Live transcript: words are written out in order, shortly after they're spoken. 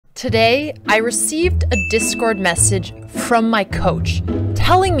Today, I received a Discord message from my coach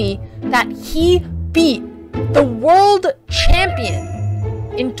telling me that he beat the world champion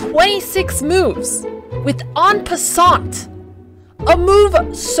in 26 moves with Passant, a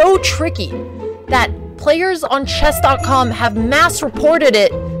move so tricky that players on chess.com have mass reported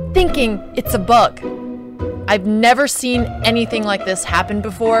it thinking it's a bug. I've never seen anything like this happen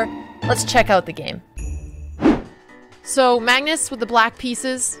before. Let's check out the game. So Magnus with the black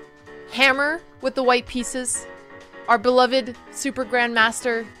pieces, Hammer with the white pieces, our beloved Super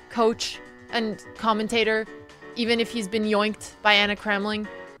Grandmaster, coach, and commentator, even if he's been yoinked by Anna Kremling.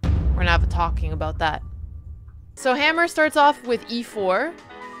 We're gonna have a talking about that. So Hammer starts off with e4,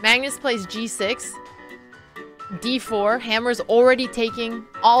 Magnus plays g6, d4, Hammer's already taking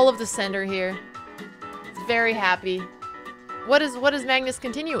all of the center here. He's very happy. What does Magnus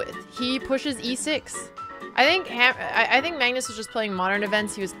continue with? He pushes e6. I think Magnus was just playing modern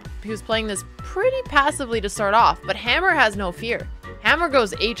events. He was playing this pretty passively to start off, but Hammer has no fear. Hammer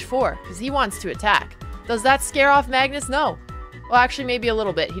goes h4 because he wants to attack. Does that scare off Magnus? No. Well, actually, maybe a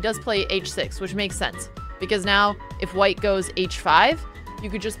little bit. He does play h6, which makes sense because now if white goes h5, you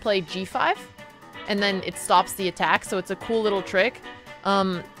could just play g5 and then it stops the attack. So it's a cool little trick.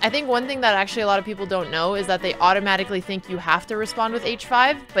 I think one thing that actually a lot of people don't know is that they automatically think you have to respond with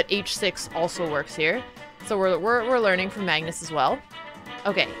h5, but h6 also works here. So we're learning from Magnus as well.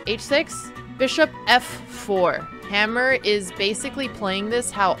 Okay, h6, bishop f4. Hammer is basically playing this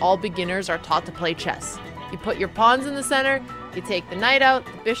how all beginners are taught to play chess. You put your pawns in the center, you take the knight out,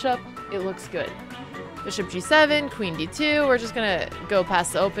 the bishop, it looks good. Bishop g7, queen d2. We're just gonna go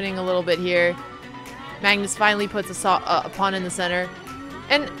past the opening a little bit here. Magnus finally puts a pawn in the center.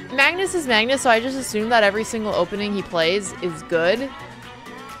 And Magnus is Magnus, so I just assume that every single opening he plays is good.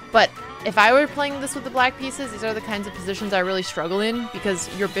 But if I were playing this with the black pieces, these are the kinds of positions I really struggle in because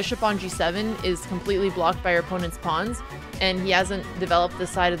your bishop on g7 is completely blocked by your opponent's pawns and he hasn't developed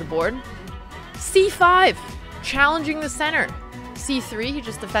this side of the board. c5, challenging the center. c3, he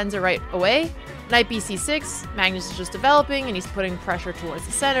just defends it right away. Knight bc6, Magnus is just developing and he's putting pressure towards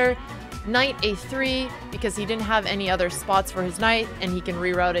the center. Knight a3, because he didn't have any other spots for his knight and he can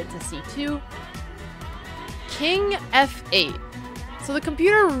reroute it to c2. King f8. So the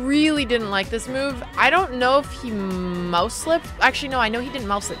computer really didn't like this move. I don't know if he mouse slipped. Actually, no, I know he didn't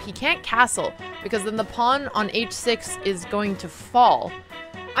mouse slip. He can't castle because then the pawn on h6 is going to fall.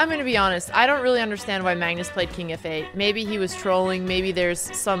 I'm going to be honest. I don't really understand why Magnus played King f8. Maybe he was trolling. Maybe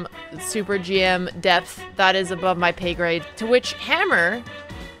there's some super GM depth that is above my pay grade. To which Hammer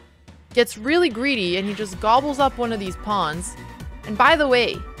gets really greedy and he just gobbles up one of these pawns. And by the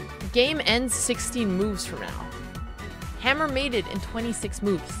way, the game ends 16 moves from now. Hammer made it in 26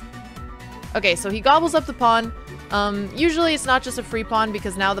 moves. Okay, so he gobbles up the pawn. Usually it's not just a free pawn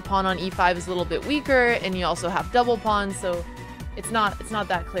because now the pawn on e5 is a little bit weaker and you also have double pawns, so it's not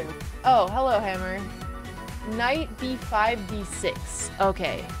that clear. Oh, hello, Hammer. Knight b5, d6.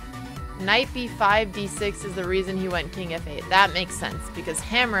 Okay. Knight b5, d6 is the reason he went king f8. That makes sense because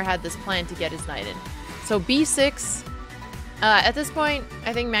Hammer had this plan to get his knight in. So b6. At this point,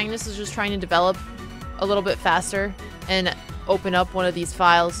 I think Magnus is just trying to develop a little bit faster and open up one of these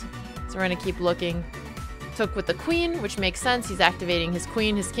files. So we're going to keep looking. Took with the queen, which makes sense. He's activating his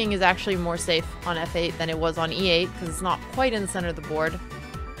queen. His king is actually more safe on f8 than it was on e8 because it's not quite in the center of the board.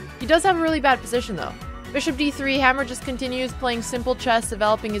 He does have a really bad position though. Bishop d3, Hammer just continues playing simple chess,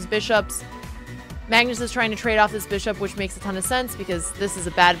 developing his bishops. Magnus is trying to trade off this bishop, which makes a ton of sense because this is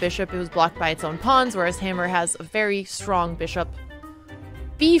a bad bishop. It was blocked by its own pawns, whereas Hammer has a very strong bishop.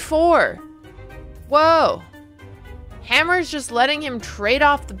 b4. Whoa. Hammer's just letting him trade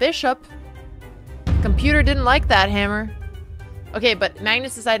off the bishop. Computer didn't like that, Hammer. Okay, but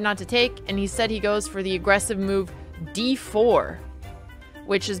Magnus decided not to take, and he said he goes for the aggressive move d4,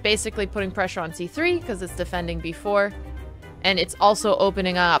 which is basically putting pressure on c3 because it's defending b4. And it's also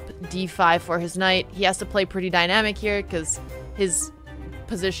opening up d5 for his knight. He has to play pretty dynamic here because his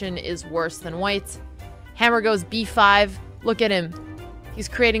position is worse than white's. Hammer goes b5. Look at him. He's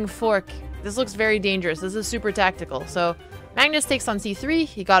creating a fork. This looks very dangerous. This is super tactical. So Magnus takes on c3.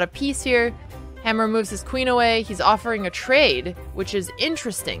 He got a piece here. Hammer moves his queen away. He's offering a trade, which is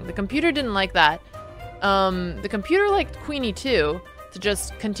interesting. The computer didn't like that. The computer liked queen e2 to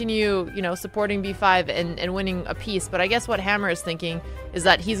just continue, you know, supporting b5 and winning a piece. But I guess what Hammer is thinking is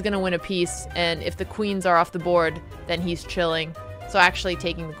that he's going to win a piece. And if the queens are off the board, then he's chilling. So actually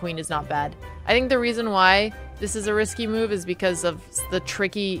taking the queen is not bad. I think the reason why this is a risky move is because of the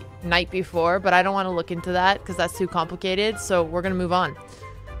tricky knight b4, but I don't want to look into that because that's too complicated, so we're going to move on.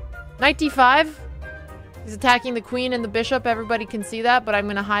 Knight d5. He's attacking the queen and the bishop. Everybody can see that, but I'm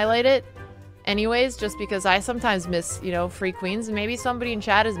going to highlight it anyways, just because I sometimes miss, you know, free queens. And maybe somebody in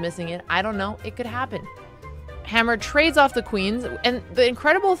chat is missing it. I don't know. It could happen. Hammer trades off the queens. And the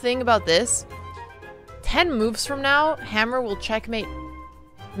incredible thing about this, 10 moves from now, Hammer will checkmate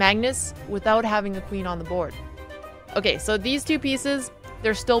Magnus without having a queen on the board. Okay, so these two pieces,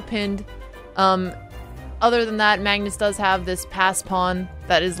 they're still pinned. Other than that, Magnus does have this pass pawn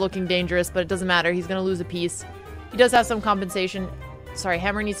that is looking dangerous, but it doesn't matter. He's going to lose a piece. He does have some compensation. Sorry,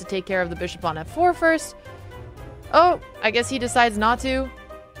 Hammer needs to take care of the bishop on f4 first. Oh, I guess he decides not to.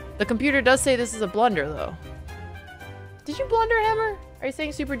 The computer does say this is a blunder, though. Did you blunder, Hammer? Are you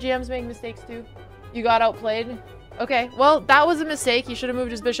saying Super GMs make mistakes, too? You got outplayed? Okay, well, that was a mistake. He should have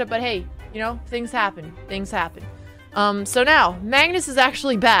moved his bishop, but hey, you know, things happen. Things happen. So now, Magnus is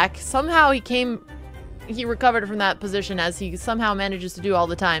actually back. Somehow he recovered from that position, as he somehow manages to do all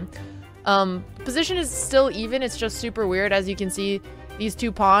the time. Position is still even. It's just super weird. As you can see, these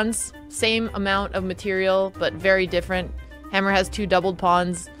two pawns, same amount of material, but very different. Hammer has two doubled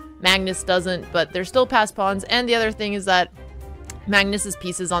pawns. Magnus doesn't, but they're still passed pawns. And the other thing is that Magnus's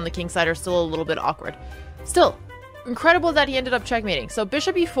pieces on the king side are still a little bit awkward. Still, incredible that he ended up checkmating. So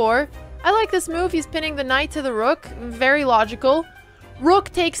bishop e4. I like this move. He's pinning the knight to the rook. Very logical. Rook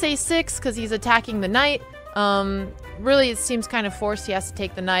takes a6 because he's attacking the knight. Really, it seems kind of forced. He has to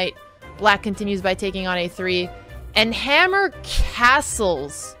take the knight. Black continues by taking on a3. And Hammer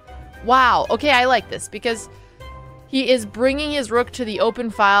castles. Wow. Okay, I like this because he is bringing his rook to the open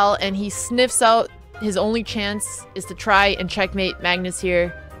file and he sniffs out his only chance is to try and checkmate Magnus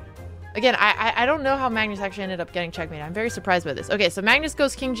here. Again, I don't know how Magnus actually ended up getting checkmate. I'm very surprised by this. Okay, so Magnus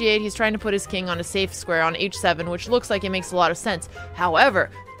goes king g8. He's trying to put his king on a safe square on h7, which looks like it makes a lot of sense. However,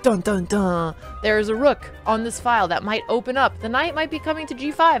 dun dun dun, there is a rook on this file that might open up. The knight might be coming to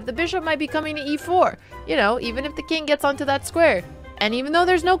g5. The bishop might be coming to e4. You know, even if the king gets onto that square. And even though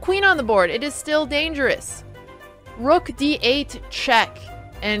there's no queen on the board, it is still dangerous. Rook d8 check.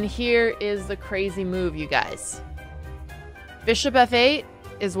 And here is the crazy move, you guys. Bishop f8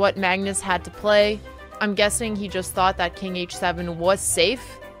 is what Magnus had to play. I'm guessing he just thought that king h7 was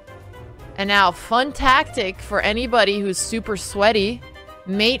safe. And now, fun tactic for anybody who's super sweaty.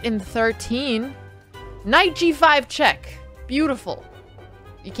 Mate in 13. Knight g5 check. Beautiful.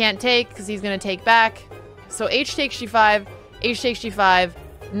 You can't take because he's going to take back. So h takes g5, h takes g5,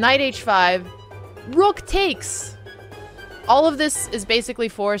 knight h5, rook takes. All of this is basically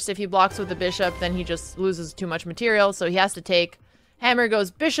forced. If he blocks with the bishop, then he just loses too much material, so he has to take. Hammer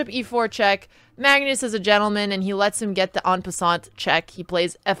goes bishop e4 check. Magnus is a gentleman, and he lets him get the en passant check. He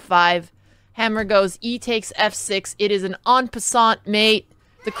plays f5. Hammer goes e takes f6. It is an en passant mate.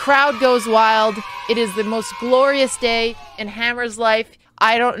 The crowd goes wild. It is the most glorious day in Hammer's life.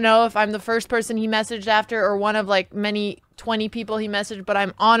 I don't know if I'm the first person he messaged after or one of like many 20 people he messaged, but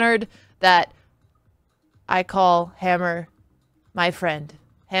I'm honored that I call Hammer my friend.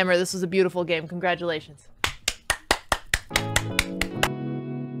 Hammer, this was a beautiful game. Congratulations.